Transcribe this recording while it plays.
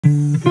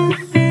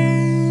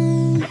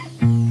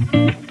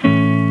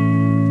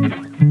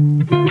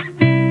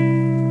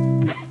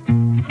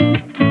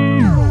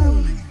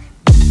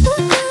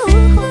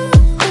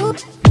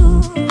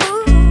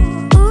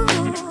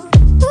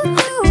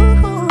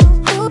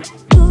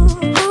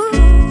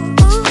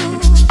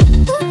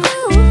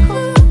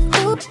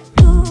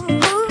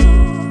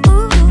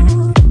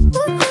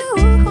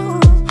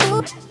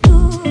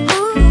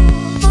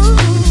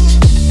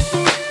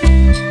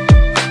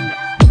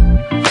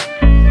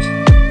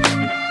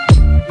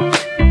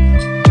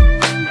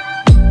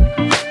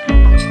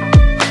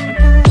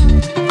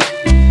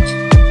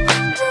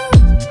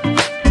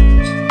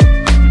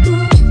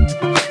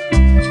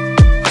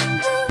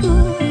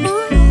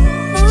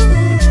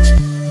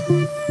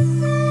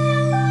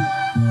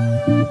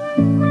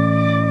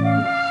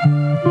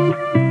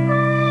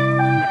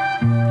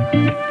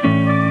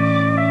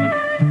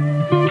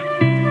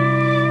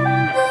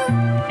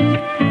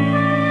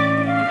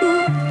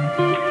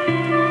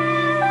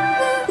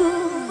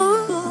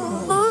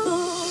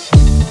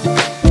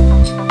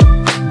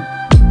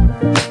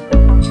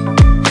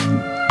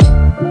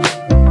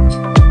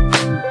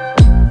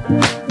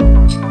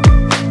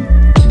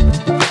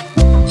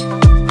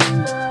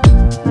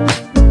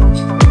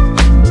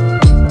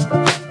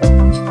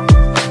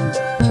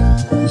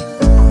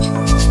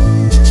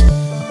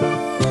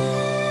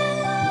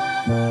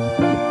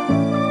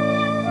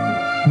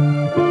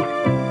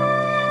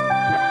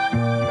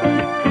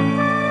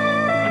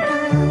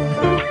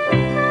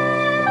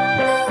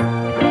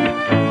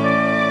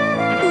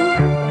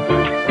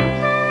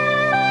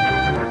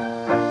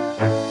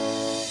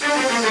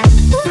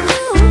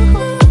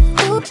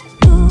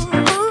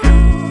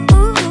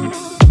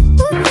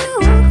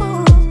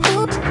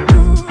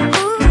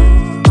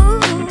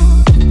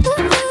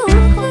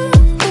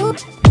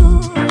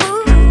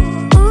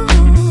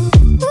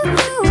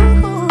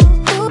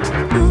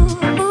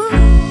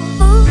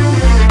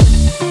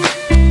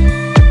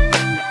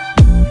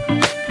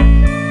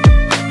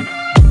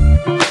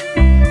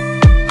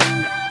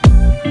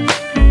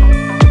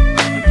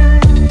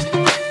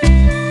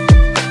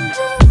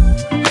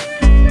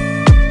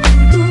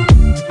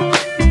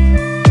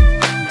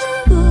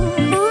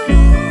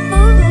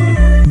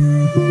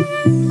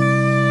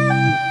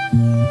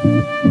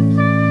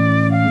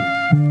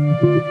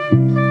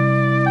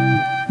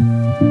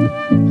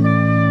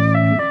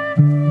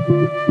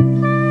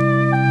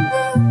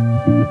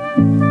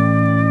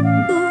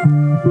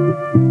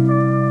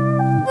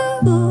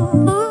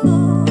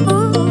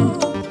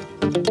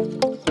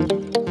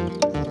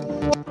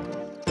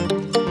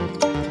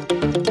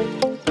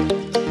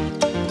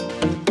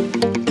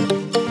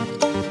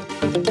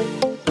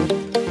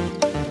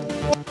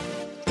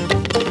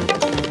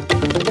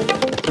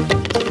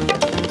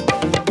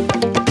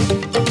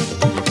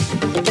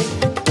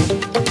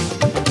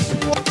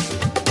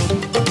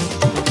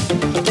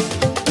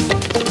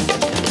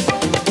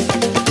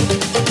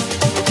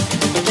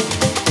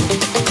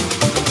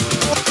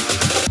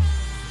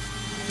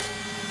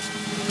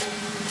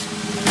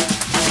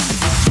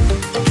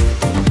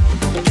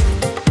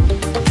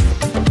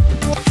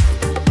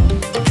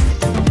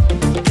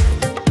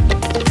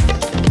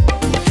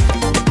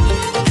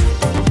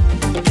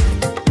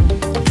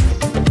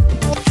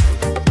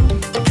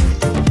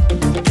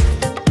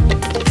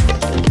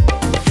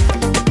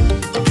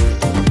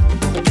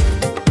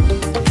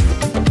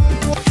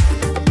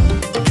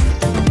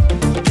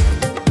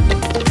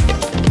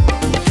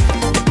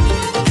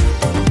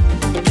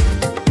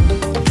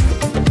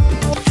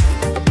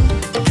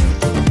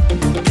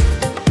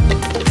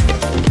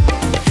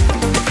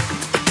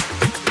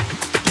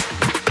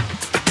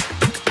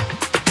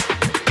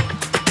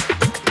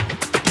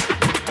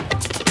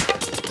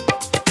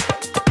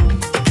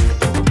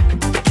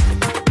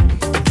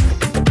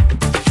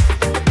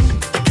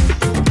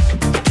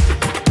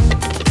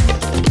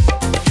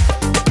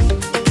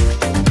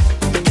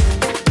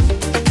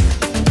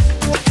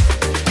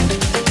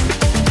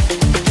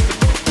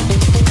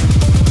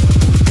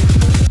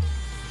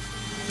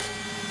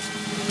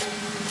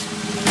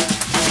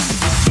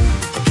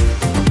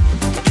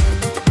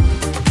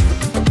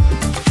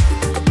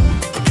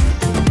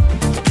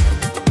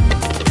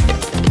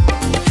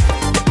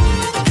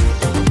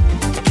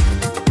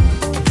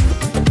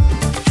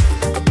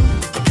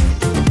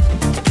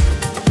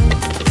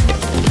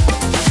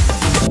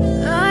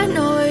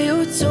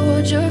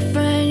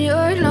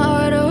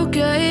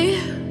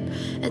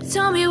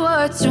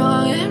what's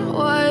wrong and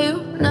why you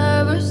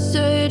never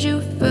said you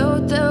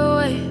felt that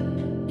way.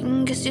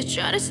 And guess you're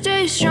trying to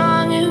stay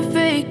strong and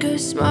fake a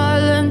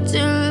smile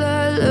until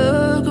I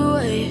look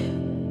away.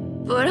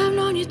 But I've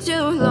known you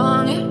too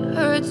long, it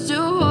hurts to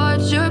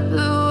watch your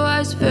blue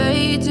eyes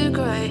fade to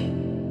grey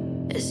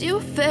as you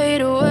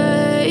fade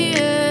away,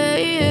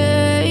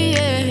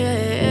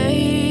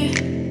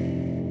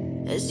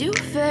 as you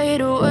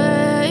fade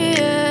away.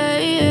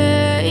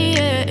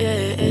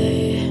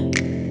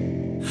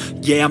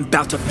 Yeah, I'm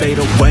about to fade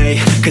away,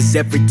 cause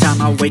every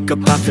time I wake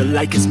up I feel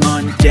like it's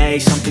Monday.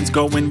 Something's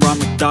going wrong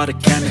with all the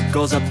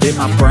chemicals up in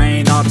my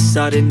brain. All of a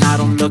sudden I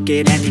don't look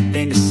at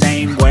anything the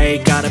same way.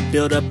 Gotta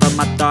build up of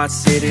my thoughts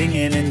sitting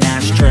in an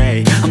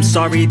ashtray. I'm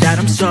sorry that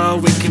I'm so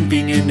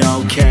inconvenient,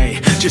 okay.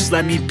 Just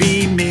let me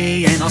be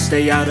me and I'll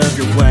stay out of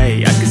your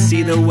way. I can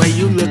see the way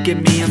you look at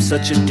me, I'm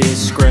such a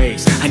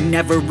disgrace. I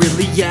never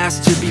really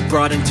asked to be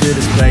brought into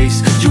this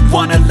place. You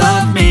wanna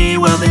love me?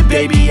 Well then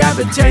baby I have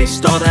a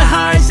taste. All the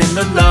highs and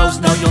the lows,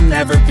 no you'll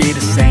never be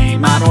the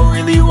same. I don't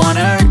really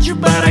wanna hurt you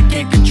but I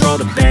can't control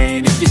the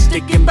pain. If you're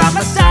sticking by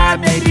my side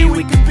maybe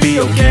we could be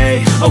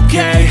okay.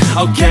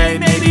 Okay,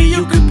 maybe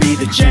you could be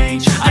the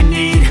change I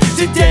need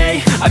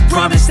today. I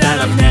promise that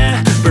I've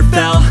never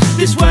felt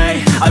this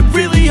way. I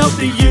really hope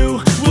that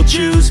you will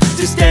choose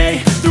to stay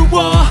through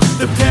all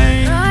the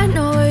pain. I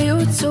know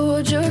you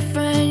told your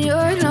friend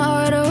you're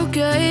not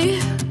okay,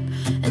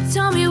 and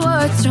tell me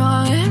what's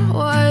wrong and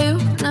why you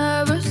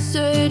never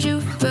said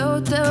you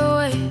felt that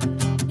way.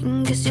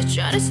 Guess you're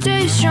trying to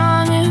stay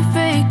strong and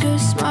fake a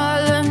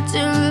smile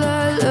until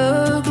I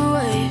look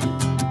away.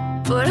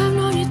 But I've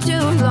known you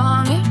too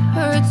long, it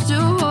hurts to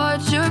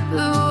watch your blue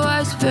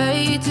eyes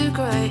fade to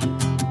gray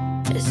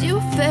as you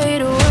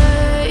fade away.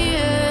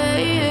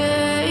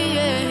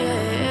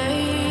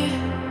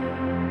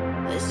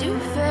 As you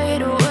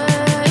fade away.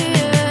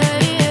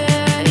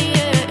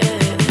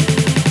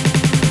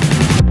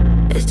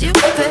 As you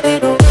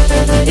fade away.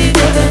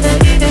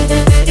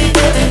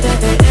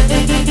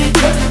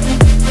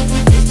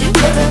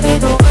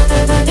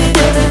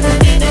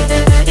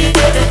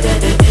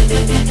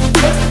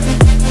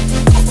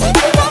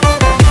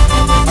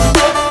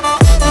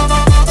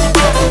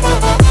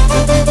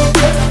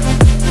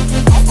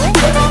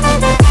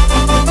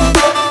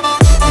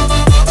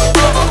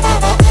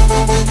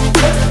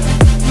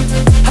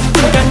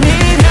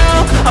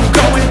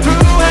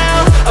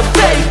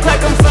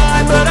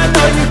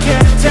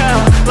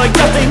 Like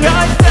nothing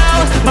I've